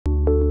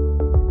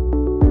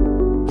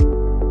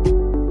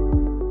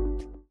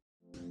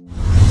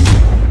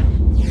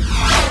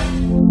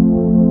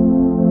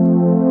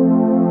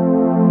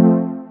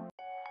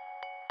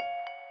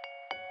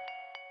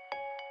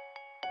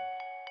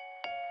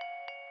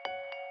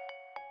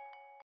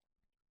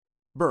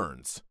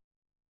Burns.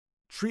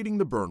 Treating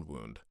the burn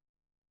wound.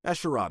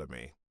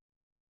 Escherotomy.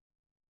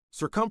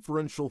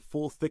 Circumferential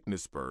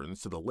full-thickness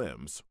burns to the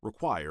limbs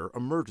require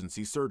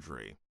emergency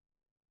surgery.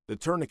 The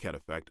tourniquet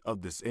effect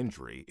of this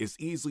injury is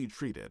easily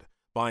treated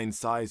by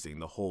incising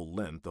the whole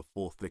length of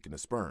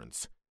full-thickness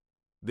burns.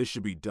 This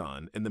should be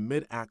done in the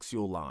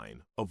mid-axial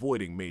line,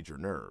 avoiding major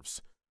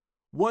nerves.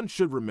 One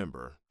should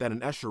remember that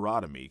an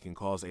escherotomy can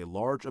cause a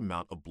large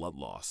amount of blood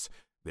loss.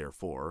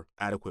 Therefore,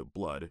 adequate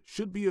blood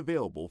should be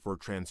available for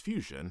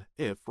transfusion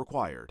if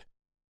required.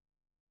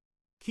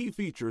 Key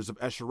features of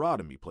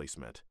escherotomy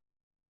placement.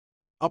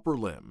 Upper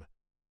limb.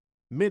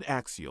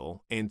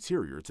 Mid-axial,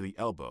 anterior to the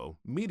elbow,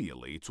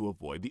 medially to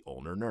avoid the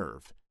ulnar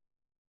nerve.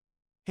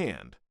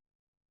 Hand.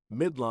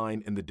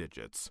 Midline in the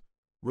digits.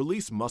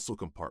 Release muscle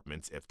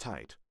compartments if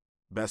tight.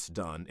 Best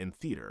done in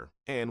theater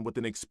and with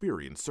an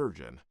experienced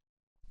surgeon.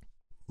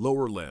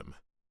 Lower limb.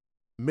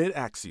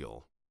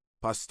 Mid-axial.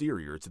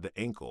 Posterior to the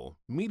ankle,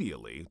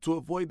 medially to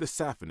avoid the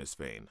saphenous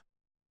vein.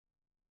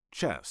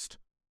 Chest.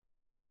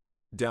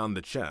 Down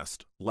the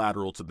chest,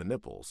 lateral to the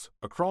nipples,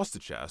 across the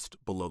chest,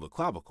 below the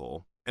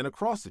clavicle, and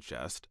across the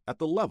chest at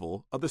the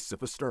level of the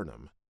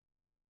xiphisternum.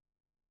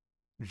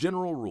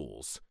 General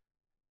rules.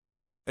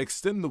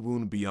 Extend the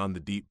wound beyond the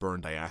deep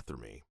burn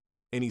diathermy.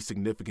 Any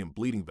significant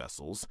bleeding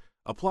vessels,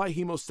 apply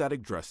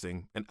hemostatic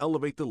dressing and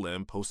elevate the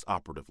limb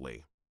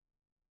postoperatively.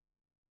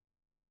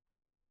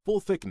 Full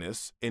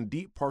thickness and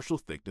deep partial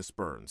thickness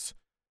burns.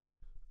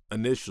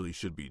 Initially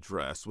should be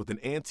dressed with an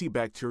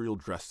antibacterial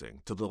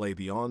dressing to delay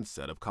the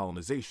onset of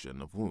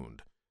colonization of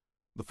wound.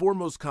 The four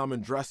most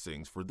common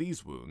dressings for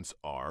these wounds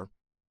are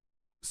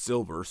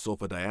silver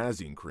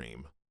sulfadiazine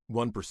cream,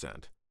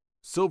 1%,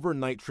 silver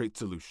nitrate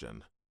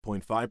solution,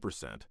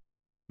 0.5%,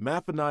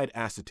 mafenide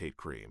acetate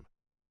cream,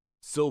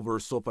 silver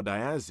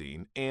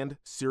sulfadiazine, and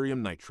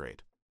cerium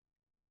nitrate.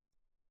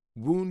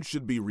 Wounds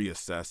should be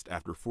reassessed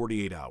after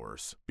 48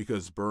 hours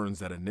because burns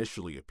that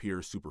initially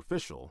appear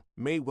superficial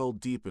may well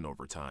deepen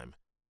over time.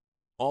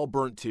 All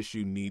burnt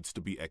tissue needs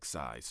to be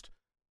excised.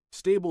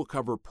 Stable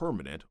cover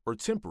permanent or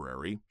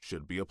temporary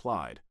should be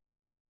applied.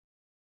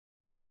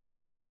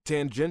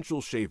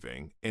 Tangential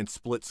shaving and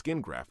split skin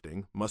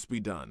grafting must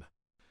be done.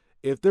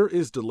 If there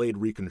is delayed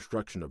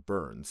reconstruction of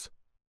burns,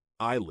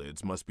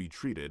 eyelids must be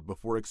treated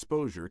before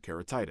exposure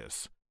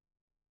keratitis.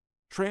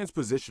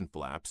 Transposition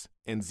flaps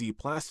and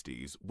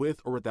Z-plasties with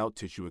or without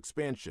tissue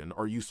expansion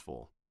are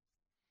useful.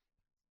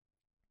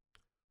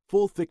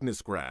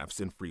 Full-thickness grafts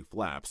and free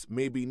flaps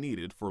may be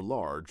needed for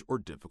large or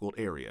difficult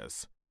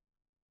areas.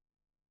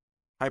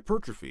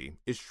 Hypertrophy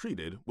is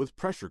treated with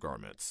pressure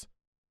garments.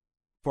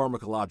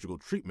 Pharmacological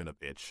treatment of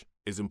itch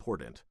is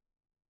important.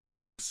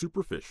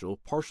 Superficial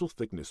partial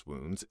thickness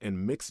wounds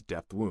and mixed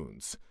depth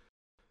wounds.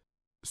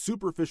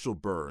 Superficial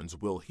burns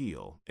will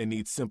heal and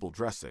need simple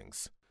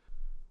dressings.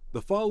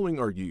 The following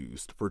are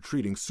used for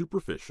treating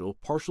superficial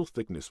partial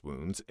thickness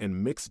wounds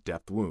and mixed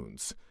depth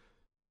wounds.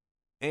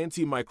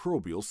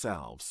 Antimicrobial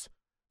salves.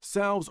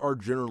 Salves are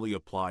generally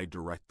applied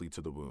directly to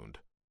the wound.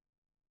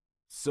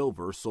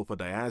 Silver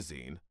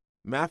sulfadiazine,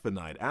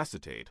 mafenide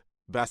acetate,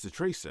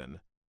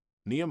 bacitracin,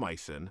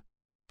 neomycin,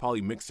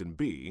 polymyxin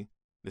B,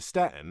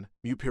 nystatin,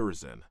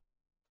 mupirocin.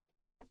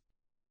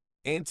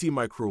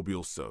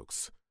 Antimicrobial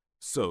soaks.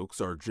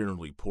 Soaks are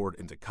generally poured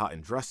into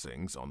cotton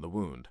dressings on the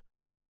wound.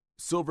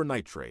 Silver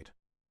nitrate,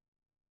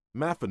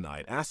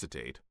 mafenide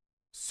acetate,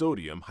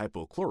 sodium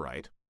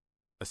hypochlorite,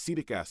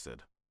 acetic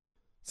acid.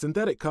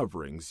 Synthetic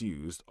coverings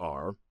used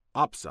are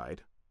Opsite,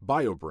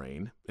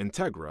 BioBrain,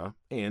 Integra,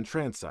 and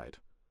Transite.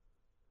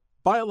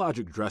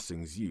 Biologic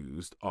dressings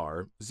used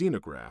are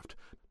xenograft,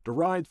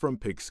 derived from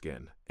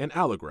pigskin, and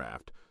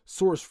allograft,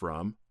 sourced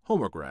from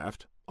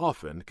homograft,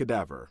 often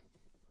cadaver.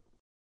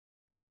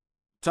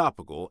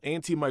 Topical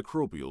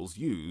antimicrobials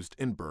used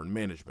in burn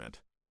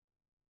management.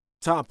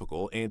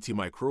 Topical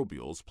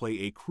antimicrobials play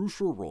a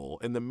crucial role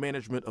in the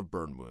management of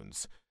burn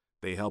wounds.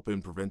 They help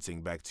in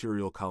preventing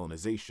bacterial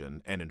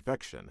colonization and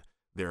infection,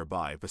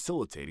 thereby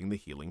facilitating the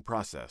healing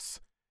process.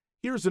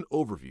 Here's an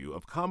overview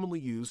of commonly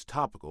used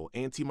topical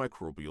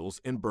antimicrobials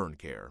in burn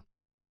care.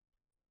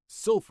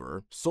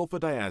 Sulfur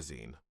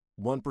sulfadiazine,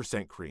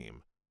 1%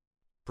 cream.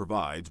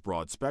 Provides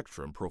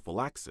broad-spectrum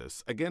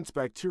prophylaxis against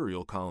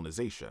bacterial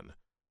colonization.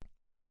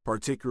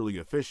 Particularly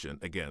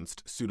efficient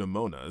against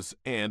Pseudomonas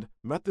and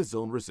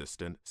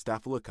methicillin-resistant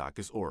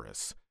Staphylococcus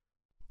aureus.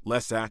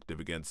 Less active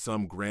against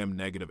some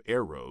gram-negative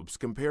aerobes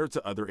compared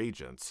to other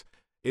agents.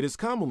 It is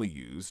commonly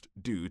used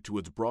due to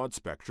its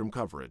broad-spectrum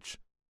coverage.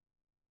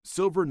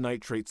 Silver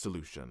nitrate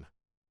solution,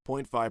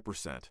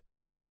 0.5%.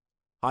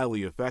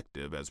 Highly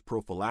effective as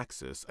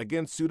prophylaxis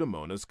against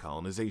Pseudomonas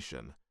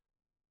colonization.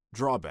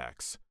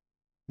 Drawbacks.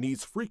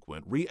 Needs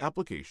frequent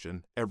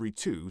reapplication every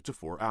 2 to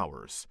 4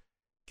 hours.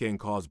 Can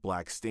cause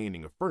black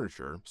staining of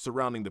furniture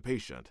surrounding the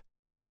patient.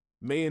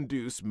 May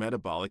induce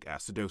metabolic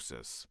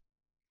acidosis.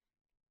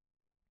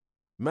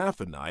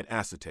 Mafenide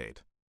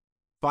acetate,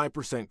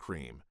 5%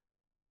 cream.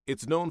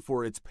 It's known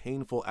for its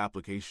painful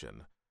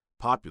application,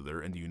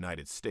 popular in the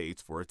United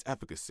States for its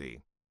efficacy.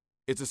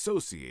 It's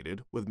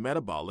associated with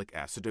metabolic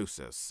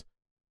acidosis.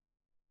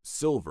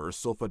 silver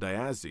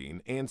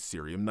sulfadiazine and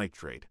cerium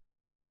nitrate.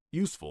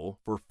 Useful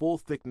for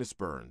full-thickness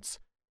burns.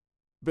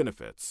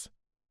 Benefits: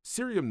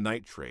 cerium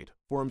nitrate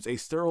forms a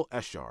sterile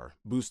eshar,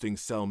 boosting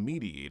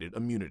cell-mediated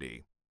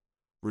immunity.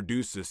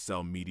 Reduces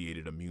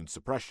cell-mediated immune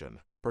suppression,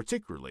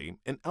 particularly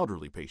in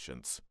elderly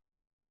patients.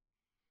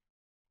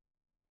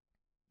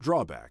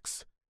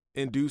 Drawbacks: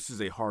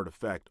 induces a hard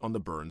effect on the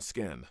burned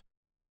skin.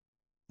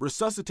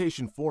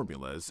 Resuscitation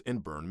formulas in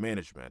burn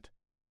management.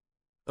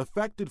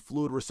 Affected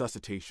fluid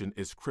resuscitation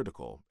is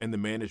critical in the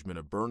management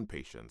of burn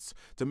patients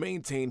to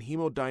maintain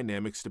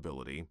hemodynamic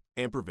stability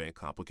and prevent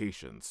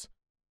complications.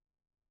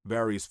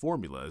 Various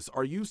formulas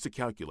are used to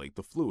calculate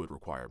the fluid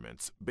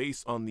requirements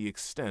based on the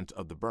extent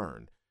of the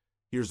burn.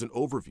 Here's an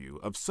overview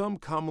of some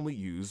commonly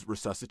used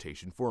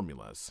resuscitation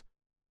formulas.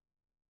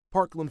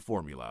 Parkland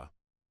formula.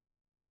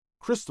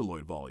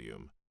 Crystalloid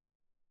volume,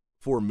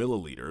 4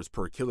 milliliters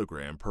per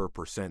kilogram per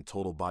percent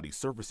total body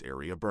surface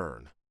area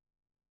burn.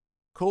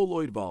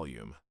 Colloid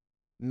volume,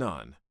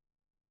 none.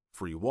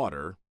 Free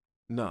water,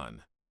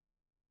 none.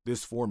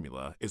 This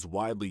formula is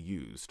widely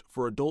used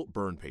for adult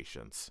burn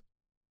patients.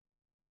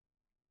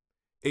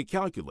 It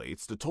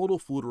calculates the total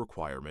fluid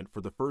requirement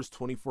for the first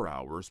 24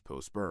 hours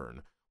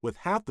post-burn, with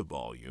half the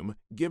volume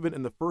given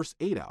in the first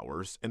 8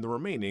 hours and the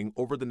remaining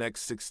over the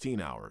next 16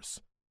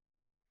 hours.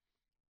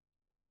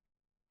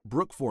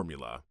 Brook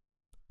formula.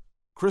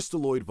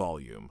 Crystalloid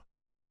volume,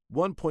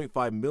 1.5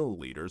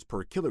 milliliters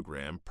per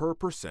kilogram per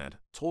percent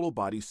total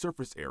body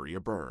surface area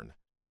burn.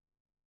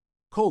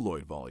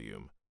 Colloid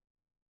volume,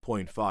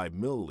 0.5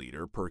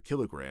 milliliter per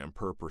kilogram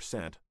per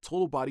percent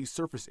total body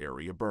surface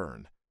area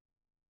burn.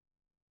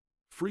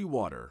 Free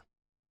water,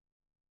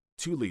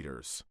 2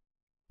 liters.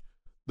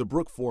 The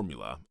Brook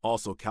formula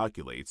also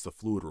calculates the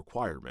fluid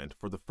requirement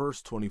for the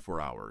first 24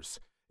 hours.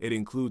 It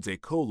includes a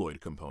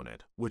colloid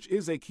component, which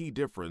is a key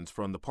difference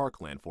from the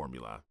Parkland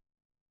formula.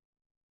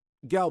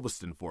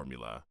 Galveston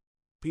formula,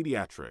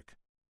 pediatric.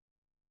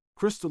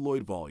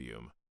 Crystalloid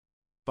volume,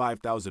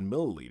 5,000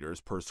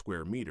 milliliters per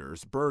square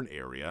meters burn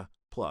area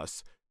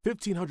plus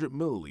 1,500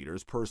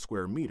 milliliters per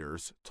square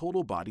meters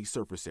total body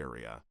surface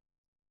area.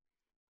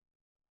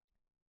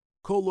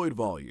 Colloid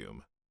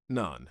volume,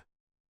 none.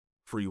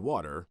 Free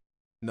water,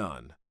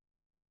 none.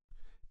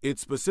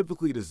 It's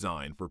specifically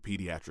designed for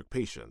pediatric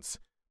patients.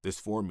 This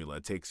formula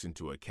takes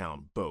into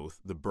account both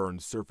the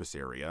burned surface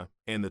area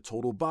and the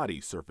total body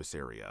surface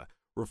area,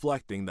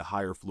 reflecting the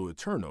higher fluid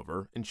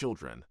turnover in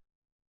children.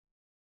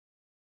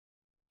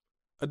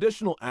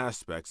 Additional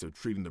aspects of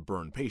treating the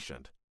burn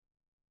patient.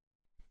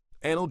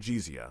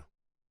 Analgesia.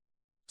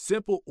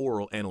 Simple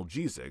oral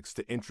analgesics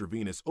to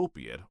intravenous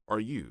opiate are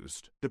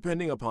used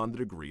depending upon the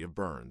degree of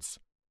burns.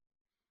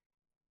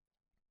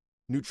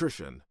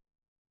 Nutrition.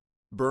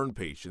 Burn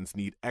patients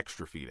need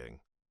extra feeding.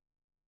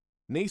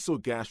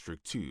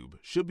 Nasogastric tube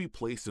should be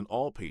placed in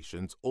all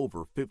patients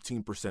over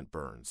 15%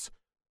 burns.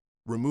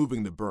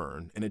 Removing the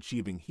burn and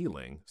achieving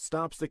healing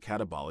stops the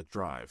catabolic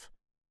drive.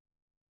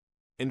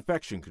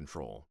 Infection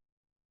control.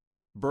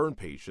 Burn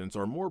patients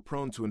are more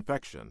prone to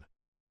infection.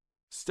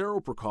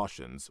 Sterile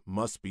precautions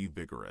must be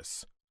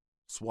vigorous.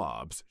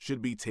 Swabs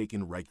should be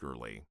taken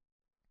regularly.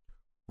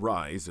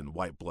 Rise in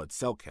white blood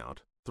cell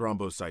count,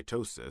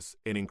 thrombocytosis,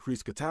 and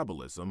increased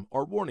catabolism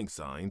are warning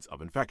signs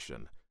of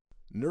infection.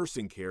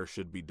 Nursing care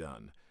should be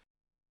done.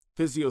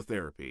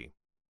 Physiotherapy.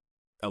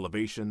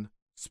 Elevation,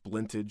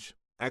 splintage,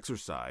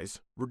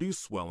 exercise, reduce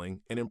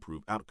swelling, and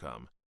improve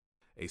outcome.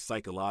 A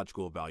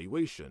psychological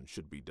evaluation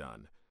should be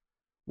done.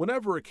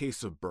 Whenever a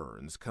case of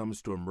burns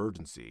comes to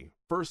emergency,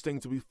 first thing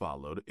to be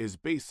followed is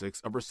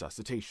basics of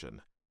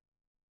resuscitation.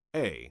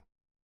 A.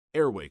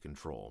 Airway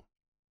control.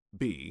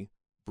 B.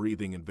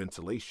 Breathing and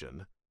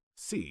ventilation.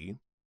 C.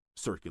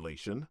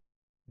 Circulation.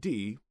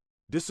 D.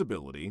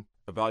 Disability,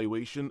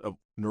 evaluation of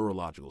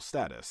neurological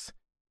status.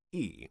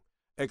 E.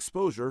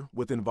 Exposure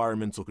with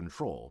environmental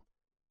control.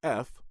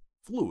 F.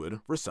 Fluid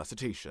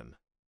resuscitation.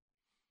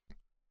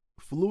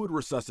 Fluid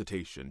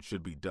resuscitation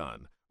should be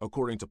done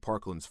according to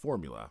Parkland's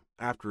formula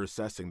after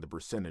assessing the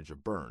percentage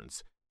of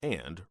burns,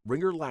 and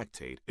Ringer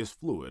lactate is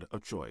fluid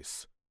of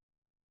choice.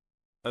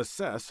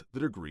 Assess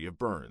the degree of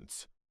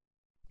burns.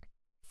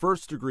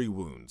 First-degree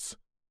wounds.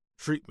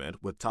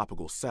 Treatment with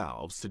topical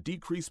salves to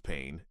decrease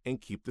pain and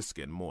keep the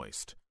skin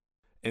moist.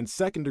 In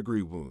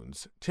second-degree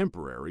wounds,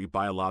 temporary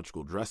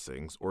biological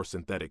dressings or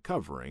synthetic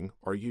covering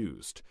are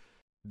used.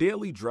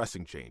 Daily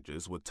dressing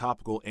changes with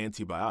topical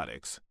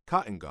antibiotics,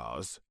 cotton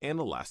gauze, and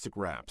elastic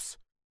wraps.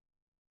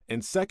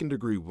 In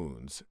second-degree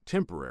wounds,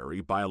 temporary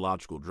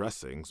biological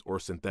dressings or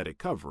synthetic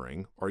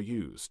covering are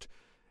used.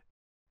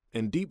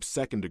 In deep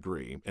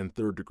second-degree and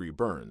third-degree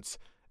burns,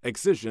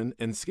 excision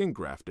and skin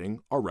grafting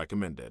are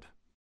recommended.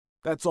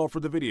 That's all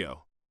for the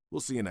video. We'll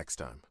see you next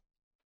time.